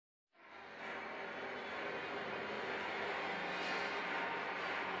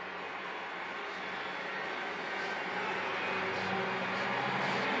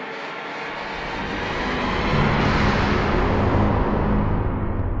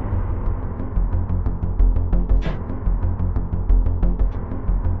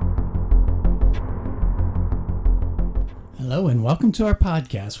Hello and welcome to our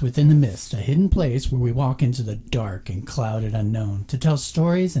podcast, Within the Mist, a hidden place where we walk into the dark and clouded unknown to tell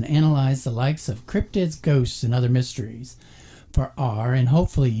stories and analyze the likes of cryptids, ghosts, and other mysteries for our and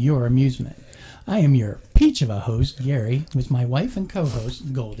hopefully your amusement. I am your peach of a host, Gary, with my wife and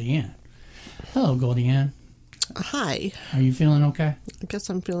co-host, Goldie Ann. Hello, Goldie Ann. Hi. Are you feeling okay? I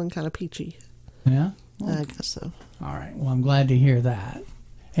guess I'm feeling kind of peachy. Yeah? Well, I guess so. All right. Well, I'm glad to hear that.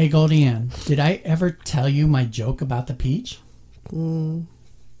 Hey, Goldie Ann, did I ever tell you my joke about the peach? No.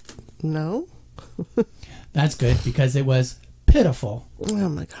 That's good, because it was pitiful. Oh,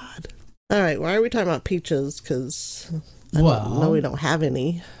 my God. All right, why are we talking about peaches? Because I know we don't have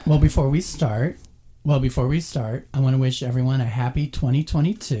any. Well, before we start, I want to wish everyone a happy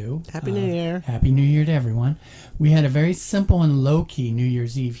 2022. Happy New Year. Happy New Year to everyone. We had a very simple and low-key New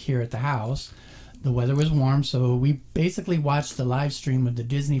Year's Eve here at the house. The weather was warm, so we basically watched the live stream of the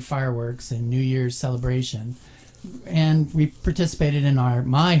Disney fireworks and New Year's celebration. And we participated in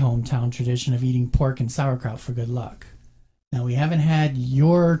my hometown tradition of eating pork and sauerkraut for good luck. Now, we haven't had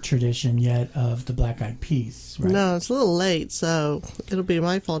your tradition yet of the black-eyed peas, right? No, it's a little late, so it'll be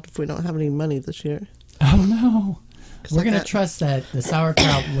my fault if we don't have any money this year. Oh, no. We're going to trust that the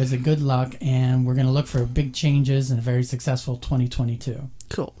sauerkraut was a good luck, and we're going to look for big changes and a very successful 2022.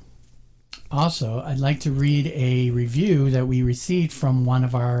 Cool. Also, I'd like to read a review that we received from one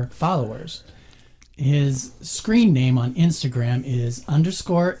of our followers. His screen name on Instagram is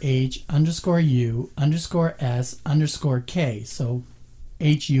 _H_U_S_K, so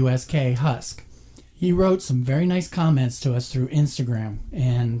HUSK Husk. He wrote some very nice comments to us through Instagram,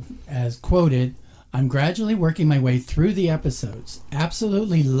 and as quoted, "I'm gradually working my way through the episodes.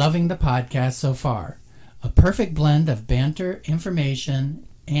 Absolutely loving the podcast so far. A perfect blend of banter, information,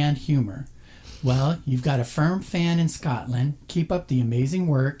 and humor. Well, you've got a firm fan in Scotland. Keep up the amazing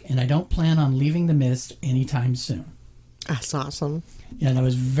work, and I don't plan on leaving the mist anytime soon." That's awesome. Yeah, that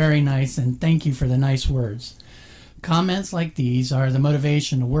was very nice, and thank you for the nice words. Comments like these are the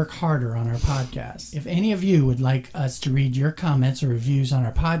motivation to work harder on our podcast. If any of you would like us to read your comments or reviews on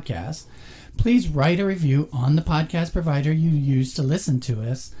our podcast, please write a review on the podcast provider you use to listen to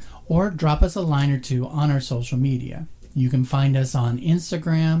us, or drop us a line or two on our social media. You can find us on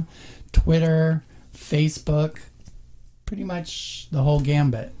Instagram, Twitter, Facebook, pretty much the whole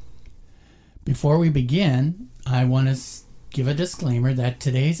gambit. Before we begin, I want to give a disclaimer that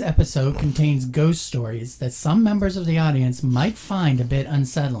today's episode contains ghost stories that some members of the audience might find a bit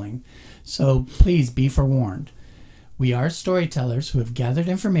unsettling, so please be forewarned. We are storytellers who have gathered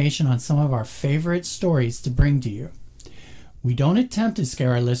information on some of our favorite stories to bring to you. We don't attempt to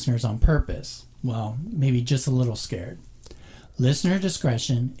scare our listeners on purpose. Well, maybe just a little scared. Listener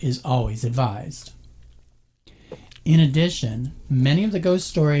discretion is always advised. In addition, many of the ghost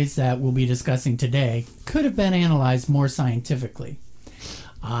stories that we'll be discussing today could have been analyzed more scientifically.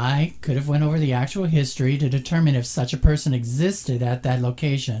 I could have went over the actual history to determine if such a person existed at that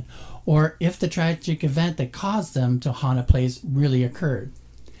location, or if the tragic event that caused them to haunt a place really occurred.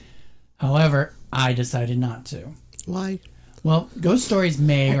 However, I decided not to. Why? Well, ghost stories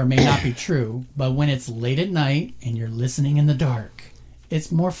may or may not be true, but when it's late at night and you're listening in the dark,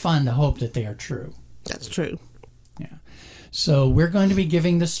 it's more fun to hope that they are true. That's true. Yeah. So we're going to be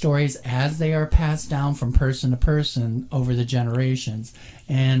giving the stories as they are passed down from person to person over the generations,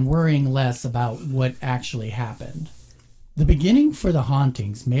 and worrying less about what actually happened. The beginning for the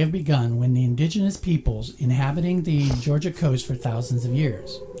hauntings may have begun when the indigenous peoples inhabiting the Georgia coast for thousands of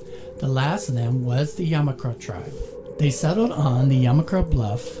years. The last of them was the Yamacraw tribe. They settled on the Yamacraw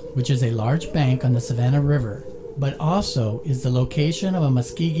Bluff, which is a large bank on the Savannah River, but also is the location of a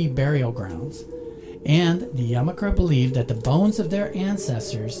Muskegee burial grounds. And the Yamacraw believed that the bones of their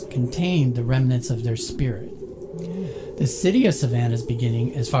ancestors contained the remnants of their spirit. The city of Savannah's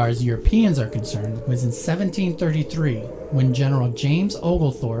beginning, as far as Europeans are concerned, was in 1733, when General James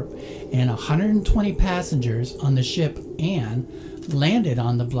Oglethorpe and 120 passengers on the ship Anne landed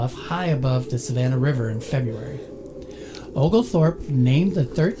on the bluff high above the Savannah River in February. Oglethorpe named the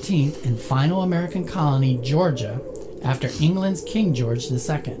 13th and final American colony Georgia after England's King George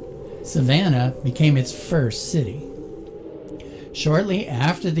II. Savannah became its first city. Shortly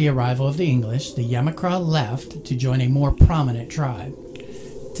after the arrival of the English, the Yamacraw left to join a more prominent tribe.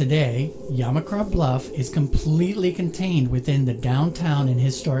 Today, Yamacraw Bluff is completely contained within the downtown and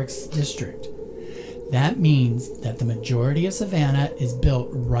historic district. That means that the majority of Savannah is built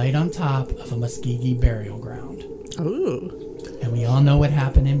right on top of a Muskegee burial ground. Ooh. And we all know what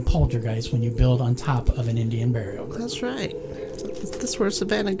happened in Poltergeist when you build on top of an Indian burial ground. That's right. That's where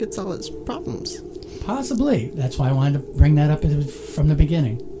Savannah gets all its problems. Possibly. That's why I wanted to bring that up from the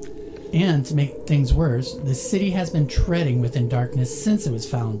beginning. And to make things worse, the city has been treading within darkness since it was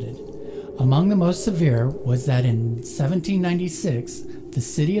founded. Among the most severe was that in 1796, the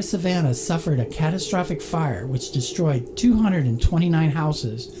city of Savannah suffered a catastrophic fire which destroyed 229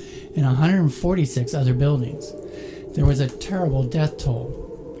 houses and 146 other buildings. There was a terrible death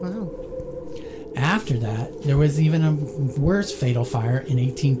toll. Wow. After that, there was even a worse fatal fire in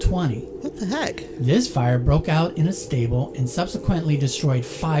 1820. What the heck? This fire broke out in a stable and subsequently destroyed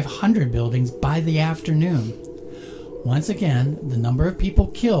 500 buildings by the afternoon. Once again, the number of people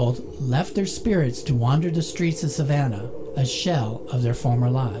killed left their spirits to wander the streets of Savannah, a shell of their former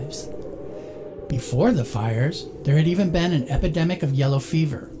lives. Before the fires, there had even been an epidemic of yellow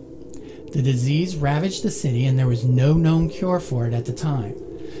fever. The disease ravaged the city and there was no known cure for it at the time.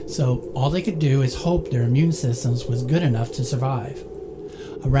 So all they could do is hope their immune systems was good enough to survive.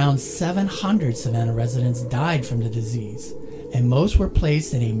 Around 700 Savannah residents died from the disease, and most were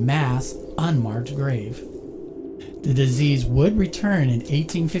placed in a mass, unmarked grave. The disease would return in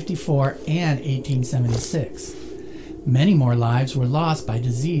 1854 and 1876. Many more lives were lost by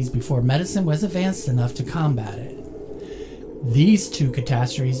disease before medicine was advanced enough to combat it. These two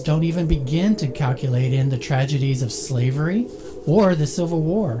catastrophes don't even begin to calculate in the tragedies of slavery or the Civil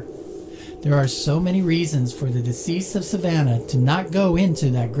War. There are so many reasons for the deceased of Savannah to not go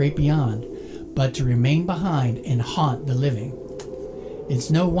into that great beyond, but to remain behind and haunt the living. It's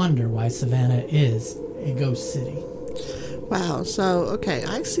no wonder why Savannah is a ghost city. Wow, so, okay,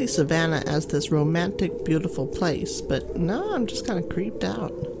 I see Savannah as this romantic, beautiful place, but no, I'm just kind of creeped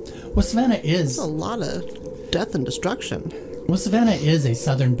out. Well, Savannah is... There's a lot of death and destruction. Well, Savannah is a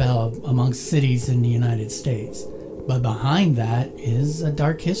southern belle amongst cities in the United States. But behind that is a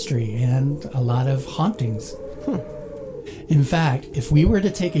dark history and a lot of hauntings. In fact, if we were to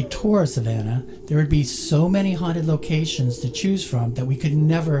take a tour of Savannah, there would be so many haunted locations to choose from that we could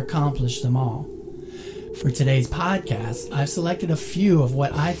never accomplish them all. For today's podcast, I've selected a few of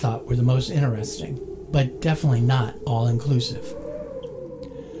what I thought were the most interesting, but definitely not all-inclusive.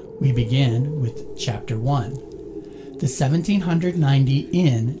 We begin with Chapter 1, the 1790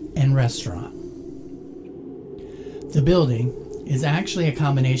 Inn and Restaurant. The building is actually a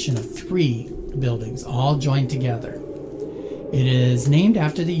combination of 3 buildings, all joined together. It is named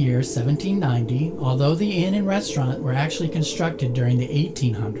after the year 1790, although the inn and restaurant were actually constructed during the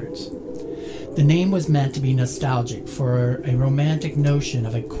 1800s. The name was meant to be nostalgic for a romantic notion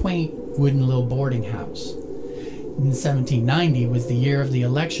of a quaint wooden little boarding house. In 1790 was the year of the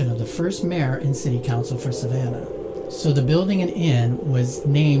election of the first mayor and city council for Savannah. So the building and inn was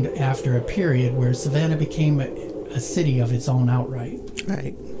named after a period where Savannah became a city of its own outright.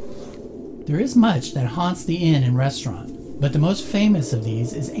 Right. There is much that haunts the inn and restaurant, but the most famous of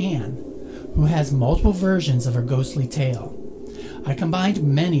these is Anne, who has multiple versions of her ghostly tale. I combined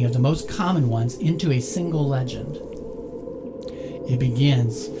many of the most common ones into a single legend. It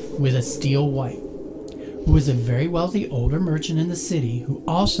begins with a Steele White, who was a very wealthy older merchant in the city who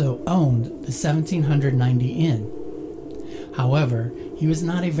also owned the 1790 inn. However, he was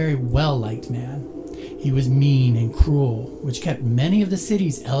not a very well-liked man. He was mean and cruel, which kept many of the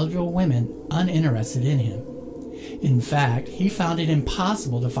city's eligible women uninterested in him. In fact, he found it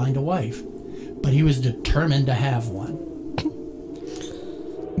impossible to find a wife, but he was determined to have one.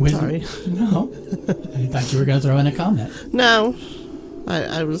 Sorry. No. I thought you were going to throw in a comment. No.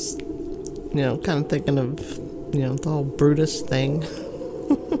 I was, kind of thinking of, the whole Brutus thing.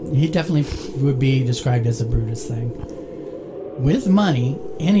 He definitely would be described as a Brutus thing. With money,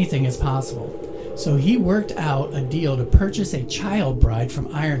 anything is possible. So he worked out a deal to purchase a child bride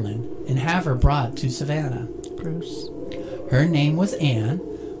from Ireland and have her brought to Savannah. Gross. Her name was Anne,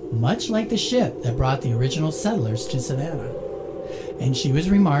 much like the ship that brought the original settlers to Savannah. And she was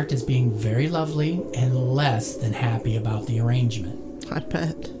remarked as being very lovely and less than happy about the arrangement. I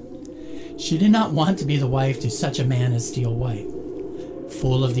bet. She did not want to be the wife to such a man as Steele White.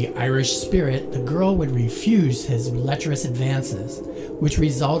 Full of the Irish spirit, the girl would refuse his lecherous advances, which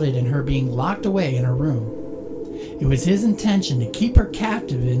resulted in her being locked away in her room. It was his intention to keep her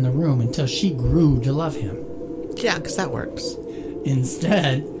captive in the room until she grew to love him. Yeah, because that works.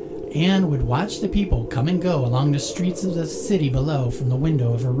 Instead, Anne would watch the people come and go along the streets of the city below from the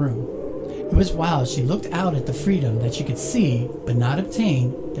window of her room. It was while she looked out at the freedom that she could see but not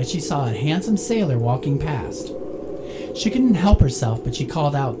obtain that she saw a handsome sailor walking past. She couldn't help herself, but she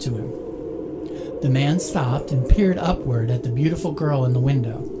called out to him. The man stopped and peered upward at the beautiful girl in the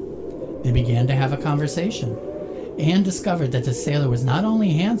window. They began to have a conversation. Anne discovered that the sailor was not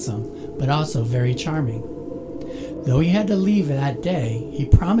only handsome, but also very charming. Though he had to leave that day, he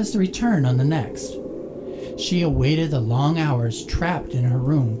promised to return on the next. She awaited the long hours trapped in her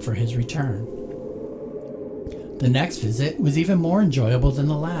room for his return. The next visit was even more enjoyable than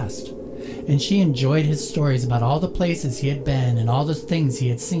the last, and she enjoyed his stories about all the places he had been and all the things he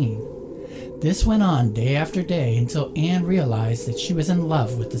had seen. This went on day after day until Anne realized that she was in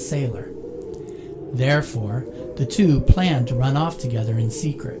love with the sailor. Therefore, the two planned to run off together in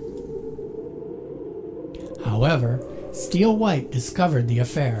secret. However, Steele White discovered the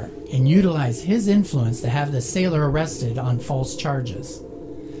affair and utilized his influence to have the sailor arrested on false charges.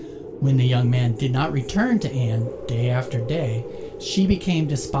 When the young man did not return to Anne day after day, she became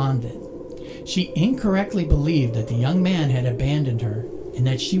despondent. She incorrectly believed that the young man had abandoned her and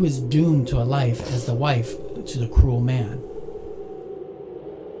that she was doomed to a life as the wife to the cruel man.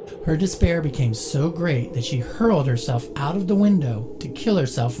 Her despair became so great that she hurled herself out of the window to kill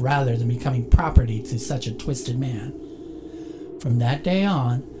herself rather than becoming property to such a twisted man. From that day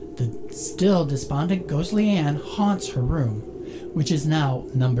on, the still despondent ghostly Anne haunts her room, which is now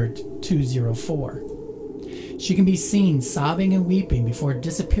numbered 204. She can be seen sobbing and weeping before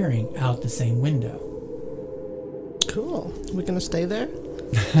disappearing out the same window. Cool. We're going to stay there?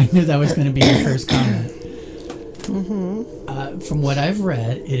 I knew that was going to be your first comment. Mm-hmm. From what I've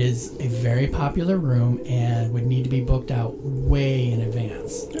read, it is a very popular room and would need to be booked out way in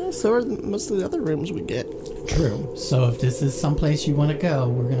advance. Yeah, so are most of the other rooms we get. True. So if this is someplace you want to go,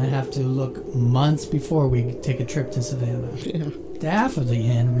 we're going to have to look months before we take a trip to Savannah. Yeah. Staff of the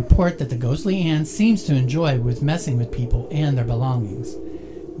inn report that the ghostly Anne seems to enjoy messing with people and their belongings.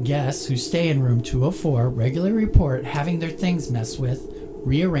 Guests who stay in room 204 regularly report having their things messed with,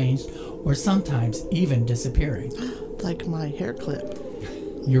 rearranged, or sometimes even disappearing. Like my hair clip.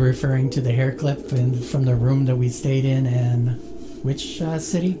 You're referring to the hair clip from the room that we stayed in which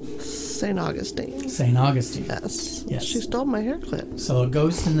city? St. Augustine. St. Augustine. Yes. Yes. She stole my hair clip. So a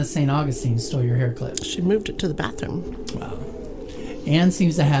ghost in the St. Augustine stole your hair clip. She moved it to the bathroom. Wow. Anne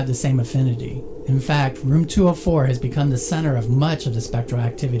seems to have the same affinity. In fact, room 204 has become the center of much of the spectral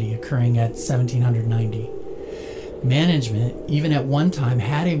activity occurring at 1790. Management, even at one time,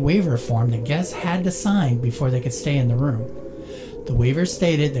 had a waiver form that guests had to sign before they could stay in the room. The waiver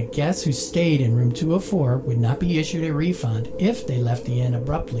stated that guests who stayed in room 204 would not be issued a refund if they left the inn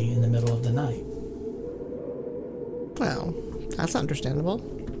abruptly in the middle of the night. Well, that's understandable.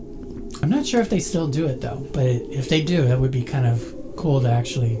 I'm not sure if they still do it, though, but if they do, it would be kind of cool to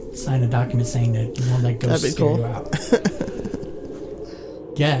actually sign a document saying that you won't let ghosts scare you out.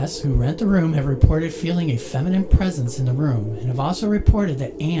 Guests who rent the room have reported feeling a feminine presence in the room and have also reported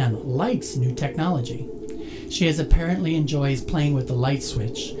that Anne likes new technology. She apparently enjoys playing with the light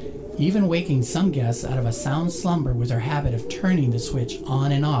switch, even waking some guests out of a sound slumber with her habit of turning the switch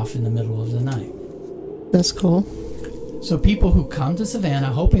on and off in the middle of the night. That's cool. So people who come to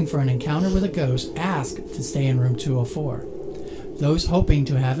Savannah hoping for an encounter with a ghost ask to stay in room 204. Those hoping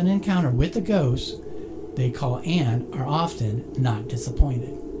to have an encounter with the ghost they call Anne are often not disappointed.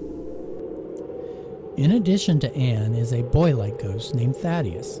 In addition to Anne is a boy-like ghost named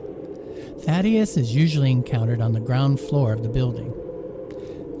Thaddeus. Thaddeus is usually encountered on the ground floor of the building.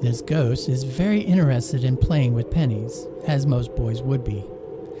 This ghost is very interested in playing with pennies, as most boys would be.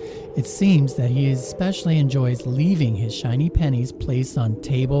 It seems that he especially enjoys leaving his shiny pennies placed on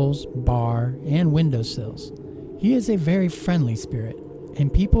tables, bar, and windowsills. He is a very friendly spirit,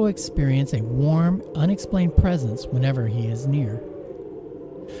 and people experience a warm, unexplained presence whenever he is near.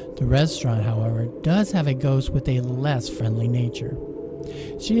 The restaurant, however, does have a ghost with a less friendly nature.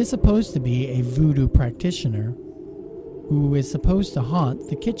 She is supposed to be a voodoo practitioner who is supposed to haunt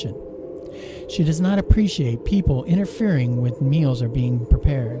the kitchen. She does not appreciate people interfering when meals are being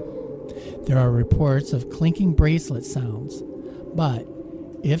prepared. There are reports of clinking bracelet sounds, but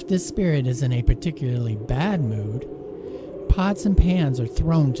if this spirit is in a particularly bad mood, pots and pans are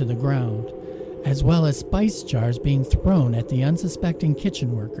thrown to the ground, as well as spice jars being thrown at the unsuspecting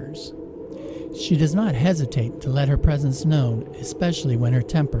kitchen workers. She does not hesitate to let her presence known, especially when her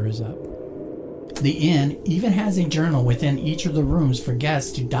temper is up. The inn even has a journal within each of the rooms for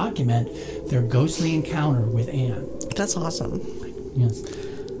guests to document their ghostly encounter with Anne. That's awesome. Yes.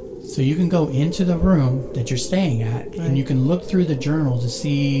 So you can go into the room that you're staying at, right, and you can look through the journal to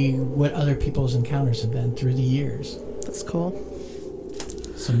see what other people's encounters have been through the years. That's cool.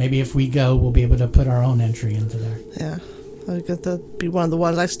 So maybe if we go, we'll be able to put our own entry into there. Yeah. I'll get to be one of the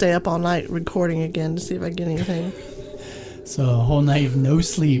ones I stay up all night recording again to see if I get anything. So a whole night of no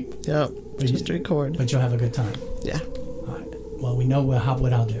sleep. Yep. Just to record. But you'll have a good time. Yeah. All right. Well, we know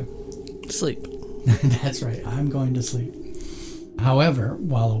what I'll do. Sleep. That's right. I'm going to sleep. However,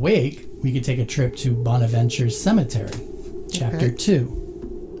 while awake, we could take a trip to Bonaventure's Cemetery, Chapter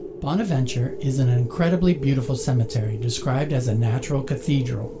 2. Bonaventure is an incredibly beautiful cemetery described as a natural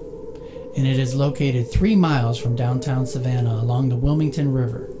cathedral, and it is located 3 miles from downtown Savannah along the Wilmington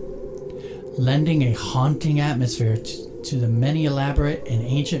River, lending a haunting atmosphere to the many elaborate and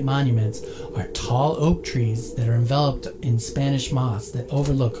ancient monuments are tall oak trees that are enveloped in Spanish moss that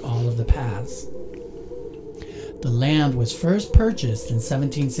overlook all of the paths. The land was first purchased in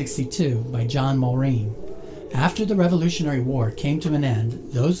 1762 by John Mulrane. After the Revolutionary War came to an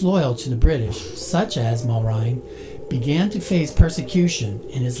end, those loyal to the British, such as Mulrane, began to face persecution,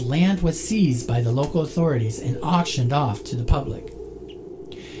 and his land was seized by the local authorities and auctioned off to the public.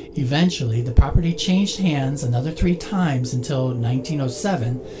 Eventually, the property changed hands another 3 times until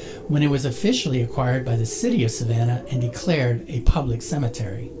 1907, when it was officially acquired by the city of Savannah and declared a public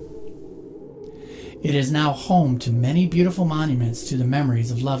cemetery. It is now home to many beautiful monuments to the memories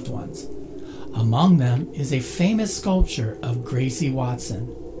of loved ones. Among them is a famous sculpture of Gracie Watson,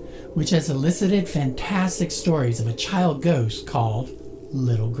 which has elicited fantastic stories of a child ghost called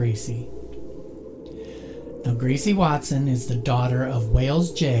Little Gracie. Now, Gracie Watson is the daughter of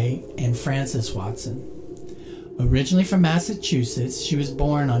Wales J. and Frances Watson. Originally from Massachusetts, she was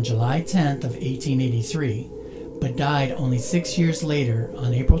born on July 10th of 1883, but died only 6 years later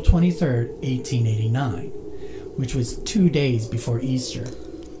on April 23rd, 1889, which was 2 days before Easter.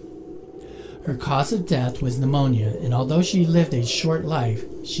 Her cause of death was pneumonia, and although she lived a short life,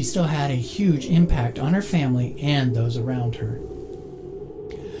 she still had a huge impact on her family and those around her.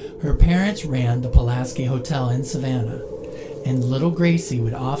 Her parents ran the Pulaski Hotel in Savannah, and Little Gracie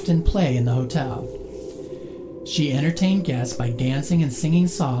would often play in the hotel. She entertained guests by dancing and singing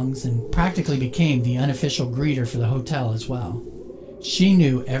songs and practically became the unofficial greeter for the hotel as well. She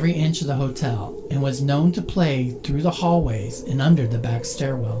knew every inch of the hotel and was known to play through the hallways and under the back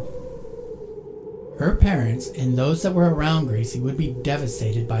stairwell. Her parents and those that were around Gracie would be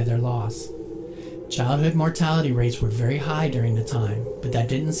devastated by their loss. Childhood mortality rates were very high during the time, but that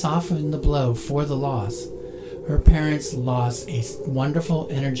didn't soften the blow for the loss. Her parents lost a wonderful,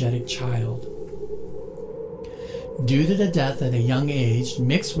 energetic child. Due to the death at a young age,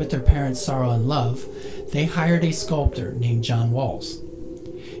 mixed with their parents' sorrow and love, they hired a sculptor named John Walls.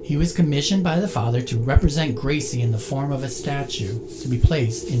 He was commissioned by the father to represent Gracie in the form of a statue to be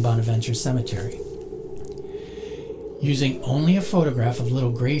placed in Bonaventure Cemetery. Using only a photograph of little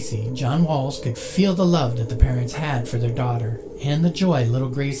Gracie, John Walls could feel the love that the parents had for their daughter and the joy little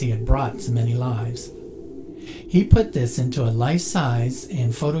Gracie had brought to many lives. He put this into a life-size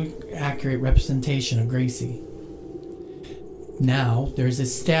and photo-accurate representation of Gracie. Now, there's a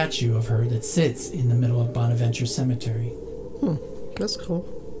statue of her that sits in the middle of Bonaventure Cemetery. That's cool.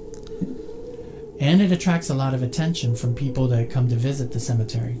 And it attracts a lot of attention from people that come to visit the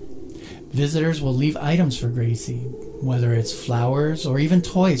cemetery. Visitors will leave items for Gracie, whether it's flowers or even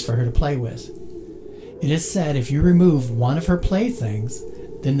toys for her to play with. It is said if you remove one of her playthings,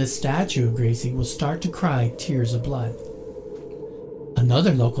 then the statue of Gracie will start to cry tears of blood.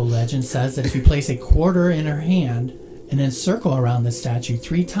 Another local legend says that if you place a quarter in her hand and then circle around the statue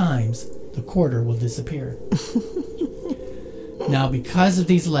 3 times, the quarter will disappear. Now, because of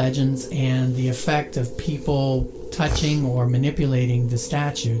these legends and the effect of people touching or manipulating the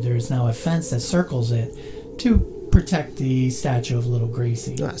statue, there is now a fence that circles it to protect the statue of little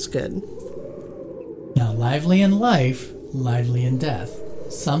Gracie. That's good. Now, lively in life, lively in death.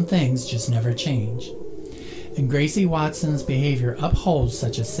 Some things just never change. And Gracie Watson's behavior upholds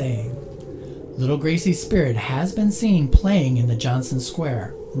such a saying. Little Gracie's spirit has been seen playing in the Johnson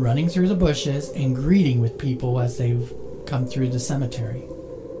Square, running through the bushes and greeting with people as they've come through the cemetery.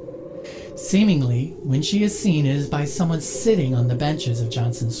 Seemingly, when she is seen, it is by someone sitting on the benches of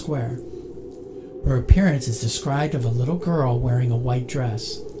Johnson Square. Her appearance is described of a little girl wearing a white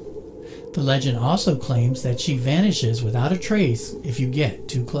dress. The legend also claims that she vanishes without a trace if you get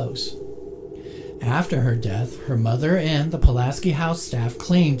too close. After her death, her mother and the Pulaski house staff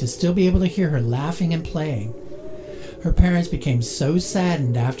claimed to still be able to hear her laughing and playing. Her parents became so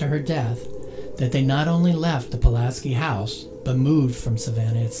saddened after her death that they not only left the Pulaski house, but moved from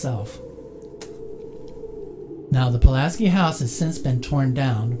Savannah itself. Now, the Pulaski house has since been torn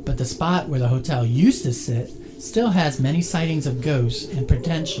down, but the spot where the hotel used to sit still has many sightings of ghosts and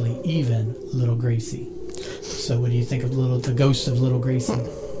potentially even little Gracie. So what do you think of the ghost of little Gracie?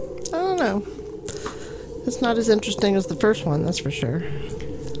 I don't know. It's not as interesting as the first one, that's for sure.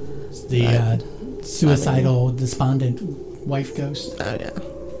 The suicidal, despondent wife ghost? Oh, yeah.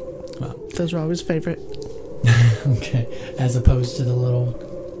 Well. Those are always favorite. Okay. As opposed to the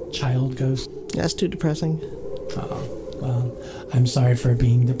little child ghost? That's too depressing. Oh, well, I'm sorry for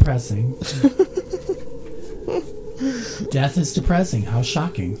being depressing. Death is depressing. How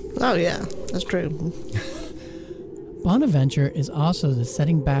shocking. Oh, yeah, that's true. Bonaventure is also the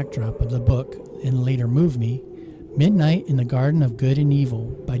setting backdrop of the book and later movie Midnight in the Garden of Good and Evil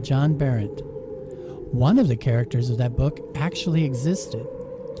by John Barrett. One of the characters of that book actually existed.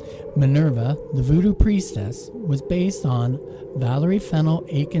 Minerva, the voodoo priestess, was based on Valerie Fennell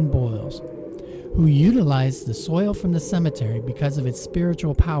Aiken Boyles, who utilized the soil from the cemetery because of its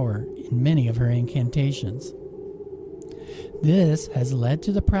spiritual power in many of her incantations. This has led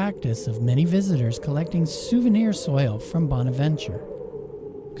to the practice of many visitors collecting souvenir soil from Bonaventure.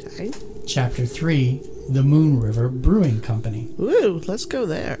 Okay. Chapter 3, The Moon River Brewing Company. Ooh, let's go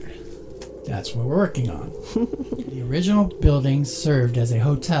there. That's what we're working on. The original building served as a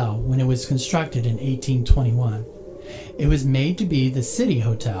hotel when it was constructed in 1821. It was made to be the City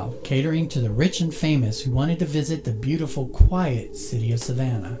Hotel, catering to the rich and famous who wanted to visit the beautiful, quiet city of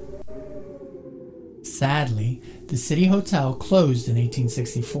Savannah. Sadly, the City Hotel closed in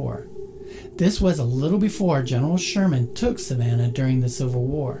 1864. This was a little before General Sherman took Savannah during the Civil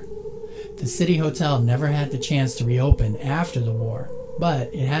War. The City Hotel never had the chance to reopen after the war,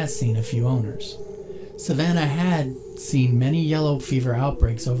 but it has seen a few owners. Savannah had seen many yellow fever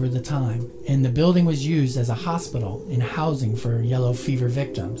outbreaks over the time, and the building was used as a hospital and housing for yellow fever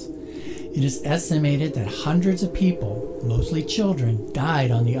victims. It is estimated that hundreds of people, mostly children,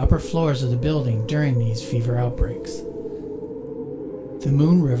 died on the upper floors of the building during these fever outbreaks. The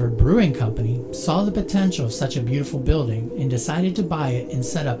Moon River Brewing Company saw the potential of such a beautiful building and decided to buy it and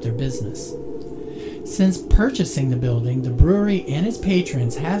set up their business. Since purchasing the building, the brewery and its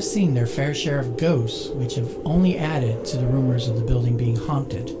patrons have seen their fair share of ghosts, which have only added to the rumors of the building being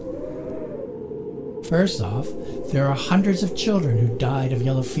haunted. First off, there are hundreds of children who died of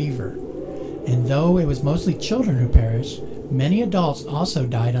yellow fever, and though it was mostly children who perished, many adults also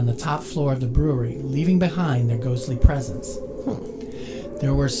died on the top floor of the brewery, leaving behind their ghostly presence.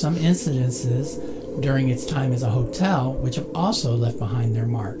 There were some incidences during its time as a hotel which have also left behind their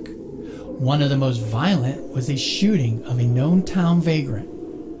mark. One of the most violent was a shooting of a known town vagrant.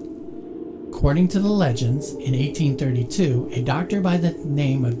 According to the legends, in 1832, a doctor by the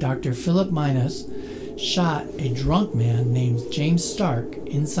name of Dr. Philip Minos shot a drunk man named James Stark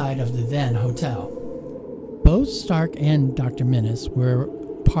inside of the then hotel. Both Stark and Dr. Minos were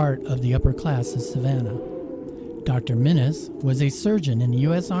part of the upper class of Savannah. Dr. Minos was a surgeon in the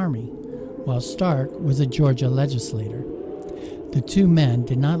U.S. Army, while Stark was a Georgia legislator. The two men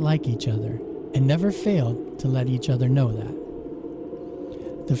did not like each other and never failed to let each other know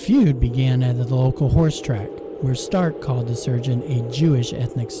that. The feud began at the local horse track, where Stark called the surgeon a Jewish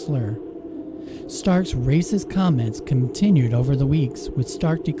ethnic slur. Stark's racist comments continued over the weeks, with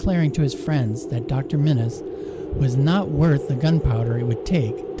Stark declaring to his friends that Dr. Minos was not worth the gunpowder it would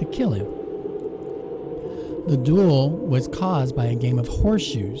take to kill him. The duel was caused by a game of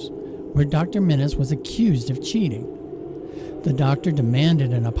horseshoes, where Dr. Minos was accused of cheating. The doctor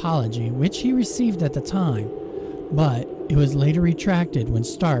demanded an apology, which he received at the time, but it was later retracted when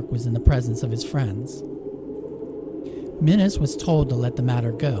Stark was in the presence of his friends. Minos was told to let the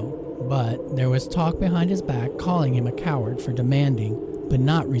matter go, but there was talk behind his back calling him a coward for demanding but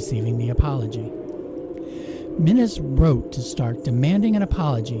not receiving the apology. Minos wrote to Stark demanding an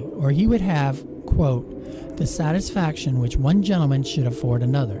apology, or he would have, quote, the satisfaction which one gentleman should afford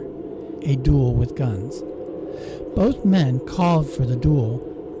another, a duel with guns. Both men called for the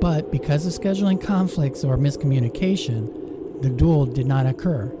duel, but because of scheduling conflicts or miscommunication, the duel did not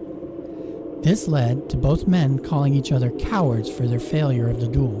occur. This led to both men calling each other cowards for their failure of the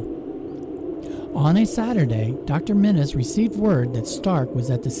duel. On a Saturday, Dr. Minos received word that Stark was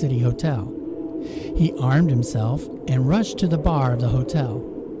at the City Hotel. He armed himself and rushed to the bar of the hotel.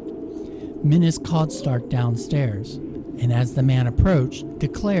 Minos called Stark downstairs, and as the man approached,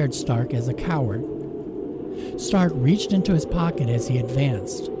 declared Stark as a coward. Stark reached into his pocket as he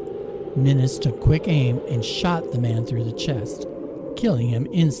advanced. Minos took quick aim and shot the man through the chest, killing him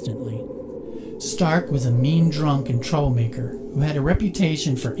instantly. Stark was a mean drunk and troublemaker who had a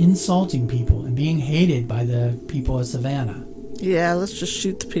reputation for insulting people and being hated by the people of Savannah. Yeah, let's just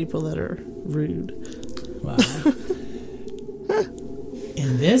shoot the people that are rude. Wow.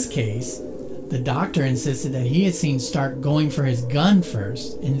 In this case, the doctor insisted that he had seen Stark going for his gun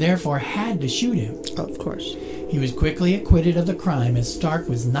first and therefore had to shoot him. Oh, of course. He was quickly acquitted of the crime as Stark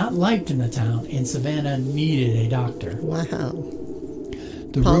was not liked in the town and Savannah needed a doctor. Wow.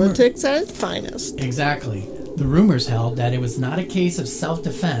 Politics at its finest. Exactly. The rumors held that it was not a case of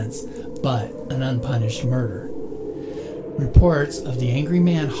self-defense, but an unpunished murder. Reports of the angry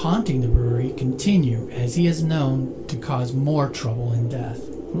man haunting the brewery continue as he is known to cause more trouble and death.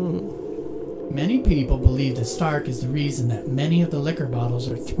 Many people believe that Stark is the reason that many of the liquor bottles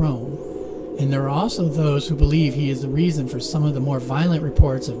are thrown, and there are also those who believe he is the reason for some of the more violent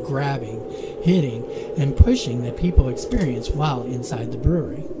reports of grabbing, hitting, and pushing that people experience while inside the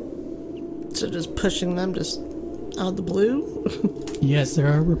brewery. So just pushing them just out of the blue? Yes, there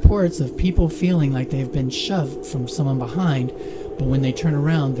are reports of people feeling like they've been shoved from someone behind, but when they turn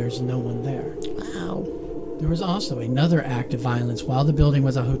around, there's no one there. Wow. There was also another act of violence while the building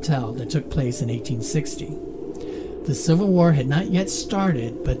was a hotel that took place in 1860. The Civil War had not yet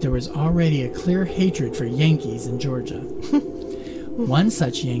started, but there was already a clear hatred for Yankees in Georgia. One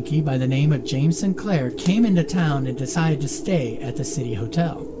such Yankee by the name of James Sinclair came into town and decided to stay at the city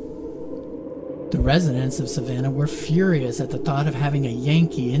hotel. The residents of Savannah were furious at the thought of having a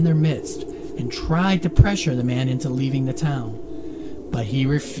Yankee in their midst and tried to pressure the man into leaving the town, but he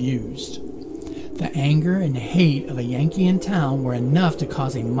refused. The anger and hate of a Yankee in town were enough to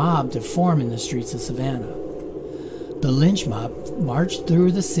cause a mob to form in the streets of Savannah. The lynch mob marched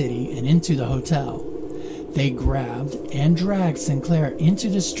through the city and into the hotel. They grabbed and dragged Sinclair into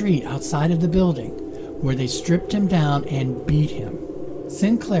the street outside of the building, where they stripped him down and beat him.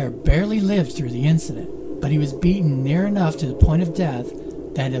 Sinclair barely lived through the incident, but he was beaten near enough to the point of death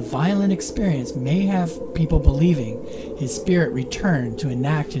that a violent experience may have people believing his spirit returned to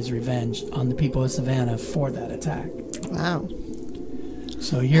enact his revenge on the people of Savannah for that attack. Wow.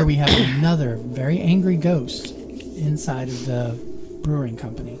 So here we have another very angry ghost inside of the brewing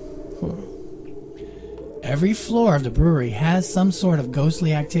company. Every floor of the brewery has some sort of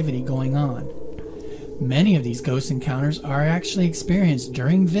ghostly activity going on. Many of these ghost encounters are actually experienced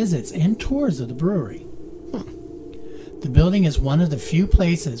during visits and tours of the brewery. The building is one of the few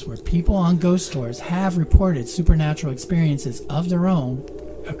places where people on ghost tours have reported supernatural experiences of their own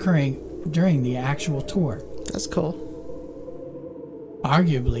occurring during the actual tour. That's cool.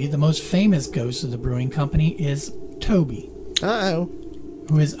 Arguably, the most famous ghost of the brewing company is Toby, Uh-oh.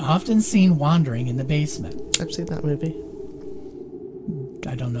 who is often seen wandering in the basement. I've seen that movie.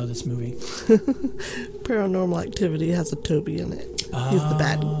 I don't know this movie. Paranormal Activity has a Toby in it. He's the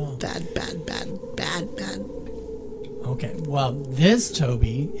bad. Okay, well, this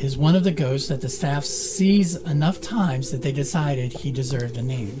Toby is one of the ghosts that the staff sees enough times that they decided he deserved a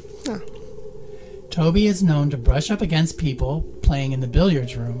name. Oh. Toby is known to brush up against people playing in the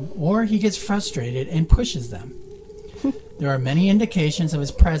billiards room, or he gets frustrated and pushes them. There are many indications of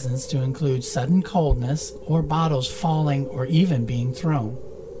his presence to include sudden coldness or bottles falling or even being thrown.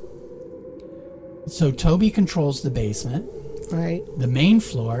 So Toby controls the basement. Right. The main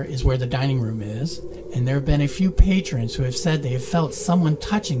floor is where the dining room is, and there have been a few patrons who have said they have felt someone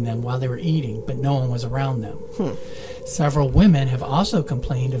touching them while they were eating, but no one was around them. Several women have also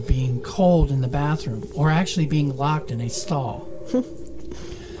complained of being cold in the bathroom or actually being locked in a stall.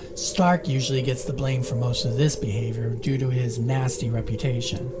 Stark usually gets the blame for most of this behavior due to his nasty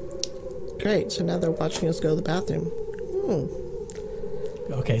reputation. Great, so now they're watching us go to the bathroom.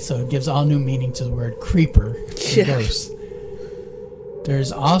 Okay, so it gives all new meaning to the word creeper and ghost.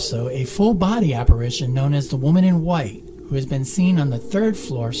 There's also a full-body apparition known as the Woman in White, who has been seen on the 3rd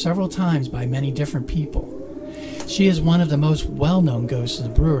floor several times by many different people. She is one of the most well-known ghosts of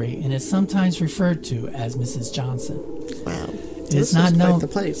the brewery and is sometimes referred to as Mrs. Johnson. Wow. It's not known. Quite the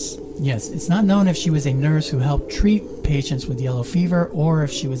place. Yes, it's not known if she was a nurse who helped treat patients with yellow fever or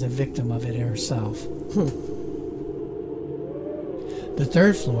if she was a victim of it herself. The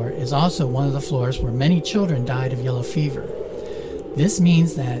 3rd floor is also one of the floors where many children died of yellow fever. This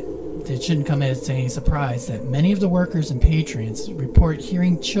means that it shouldn't come as any surprise that many of the workers and patrons report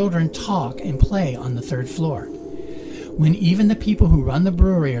hearing children talk and play on the 3rd floor. When even the people who run the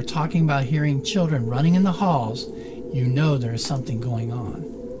brewery are talking about hearing children running in the halls, you know there is something going on.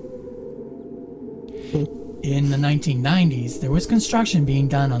 In the 1990s, there was construction being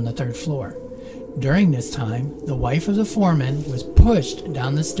done on the 3rd floor. During this time, the wife of the foreman was pushed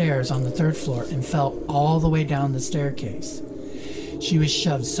down the stairs on the 3rd floor and fell all the way down the staircase. She was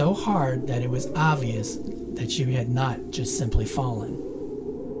shoved so hard that it was obvious that she had not just simply fallen.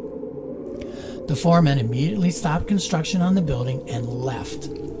 The foreman immediately stopped construction on the building and left.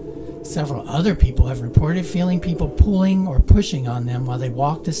 Several other people have reported feeling people pulling or pushing on them while they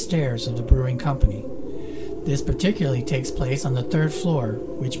walk the stairs of the brewing company. This particularly takes place on the 3rd floor,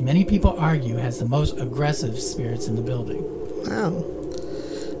 which many people argue has the most aggressive spirits in the building. Wow.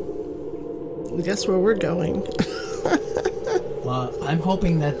 Guess where we're going? Well, I'm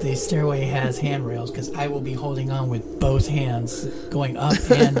hoping that the stairway has handrails because I will be holding on with both hands going up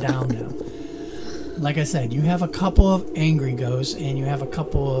and down now. Like I said, you have a couple of angry ghosts and you have a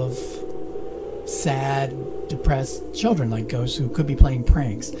couple of sad, depressed children like ghosts who could be playing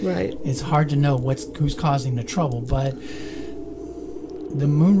pranks. Right. It's hard to know who's causing the trouble, but the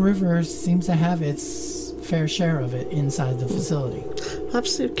Moon River seems to have its fair share of it inside the facility. I'll have to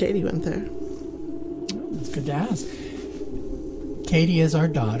see if Katie went there. It's good to ask. Katie is our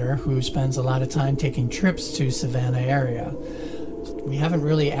daughter who spends a lot of time taking trips to Savannah area. We haven't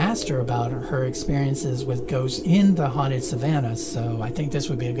really asked her about her experiences with ghosts in the haunted Savannah, so I think this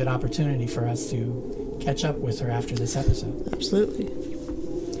would be a good opportunity for us to catch up with her after this episode. Absolutely.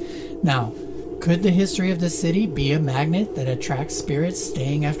 Now, could the history of the city be a magnet that attracts spirits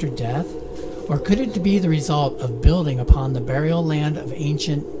staying after death? Or could it be the result of building upon the burial land of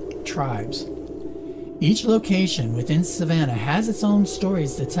ancient tribes? Each location within Savannah has its own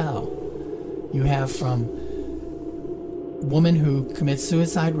stories to tell. You have from woman who commits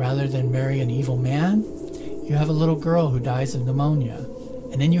suicide rather than marry an evil man. You have a little girl who dies of pneumonia.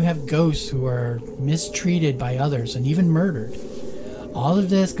 And then you have ghosts who are mistreated by others and even murdered. All of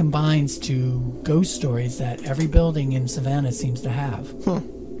this combines to ghost stories that every building in Savannah seems to have.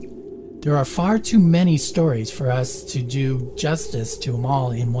 There are far too many stories for us to do justice to them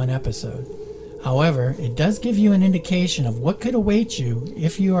all in one episode. However, it does give you an indication of what could await you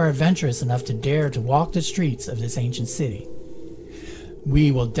if you are adventurous enough to dare to walk the streets of this ancient city.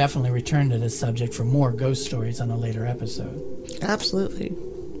 We will definitely return to this subject for more ghost stories on a later episode. Absolutely.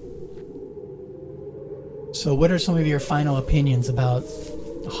 So what are some of your final opinions about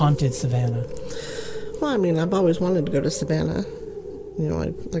haunted Savannah? Well, I mean, I've always wanted to go to Savannah. You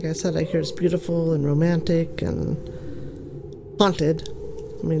know, like I said, I hear it's beautiful and romantic and haunted.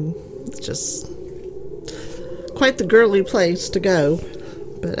 I mean, it's just quite the girly place to go.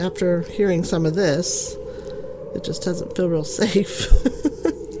 But after hearing some of this, it just doesn't feel real safe.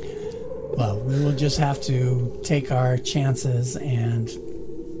 Well, we will just have to take our chances and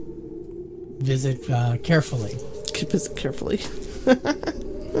visit carefully. Visit carefully.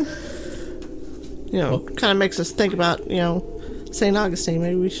 You know, kind of makes us think about, you know, St. Augustine.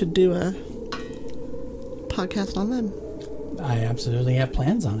 Maybe we should do a podcast on them. I absolutely have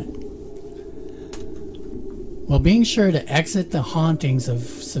plans on it. Well, being sure to exit the hauntings of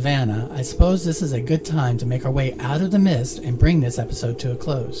Savannah, I suppose this is a good time to make our way out of the mist and bring this episode to a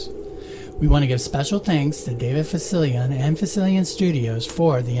close. We want to give special thanks to David Facilian and Facilian Studios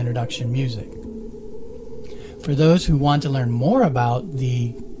for the introduction music. For those who want to learn more about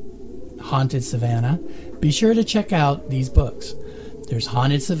the haunted Savannah, be sure to check out these books. There's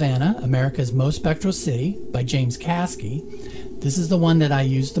Haunted Savannah, America's Most Spectral City by James Caskey. This is the one that I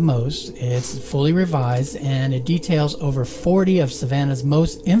use the most. It's fully revised and it details over 40 of Savannah's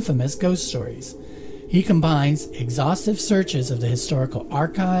most infamous ghost stories. He combines exhaustive searches of the historical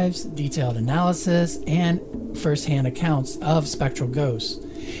archives, detailed analysis, and first-hand accounts of spectral ghosts.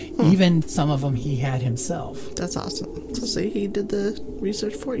 Even some of them he had himself. That's awesome. So see, he did the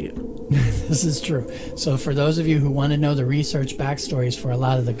research for you. This is true. So for those of you who want to know the research backstories for a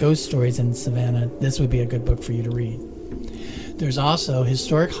lot of the ghost stories in Savannah, this would be a good book for you to read. There's also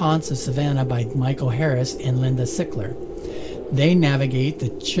Historic Haunts of Savannah by Michael Harris and Linda Sickler. They navigate the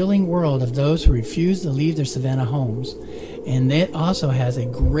chilling world of those who refuse to leave their Savannah homes. And it also has a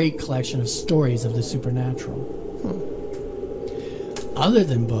great collection of stories of the supernatural. Other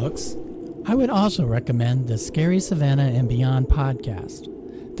than books, I would also recommend the Scary Savannah and Beyond podcast.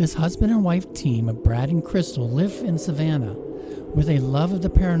 This husband and wife team of Brad and Crystal live in Savannah with a love of the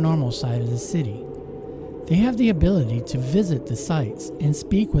paranormal side of the city. They have the ability to visit the sites and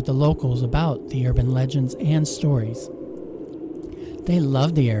speak with the locals about the urban legends and stories. They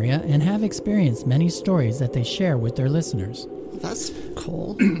love the area and have experienced many stories that they share with their listeners. That's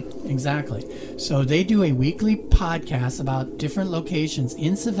cool. Exactly. So they do a weekly podcast about different locations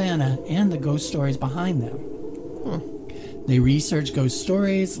in Savannah and the ghost stories behind them. They research ghost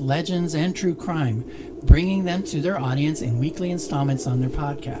stories, legends, and true crime, bringing them to their audience in weekly installments on their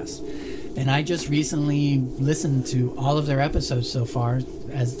podcast. And I just recently listened to all of their episodes so far,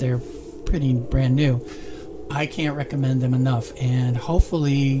 as they're pretty brand new. I can't recommend them enough, and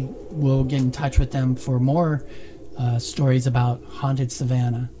hopefully we'll get in touch with them for more stories about haunted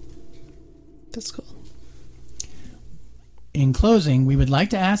Savannah. That's cool. In closing, we would like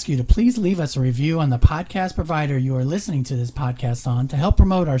to ask you to please leave us a review on the podcast provider you are listening to this podcast on to help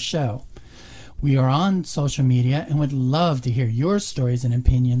promote our show. We are on social media and would love to hear your stories and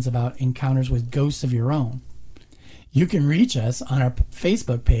opinions about encounters with ghosts of your own. You can reach us on our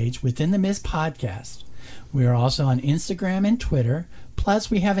Facebook page, Within the Mist Podcast. We are also on Instagram and Twitter,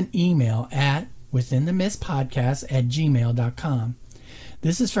 plus we have an email at withinthemistpodcast@gmail.com.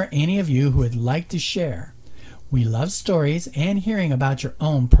 This is for any of you who would like to share. We love stories and hearing about your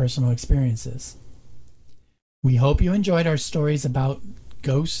own personal experiences. We hope you enjoyed our stories about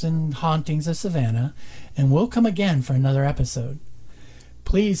ghosts and hauntings of Savannah, and we'll come again for another episode.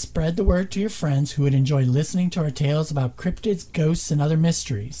 Please spread the word to your friends who would enjoy listening to our tales about cryptids, ghosts, and other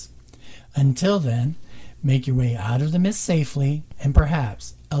mysteries. Until then, make your way out of the mist safely and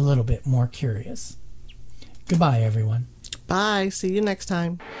perhaps a little bit more curious. Goodbye, everyone. Bye. See you next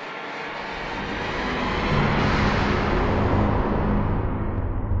time.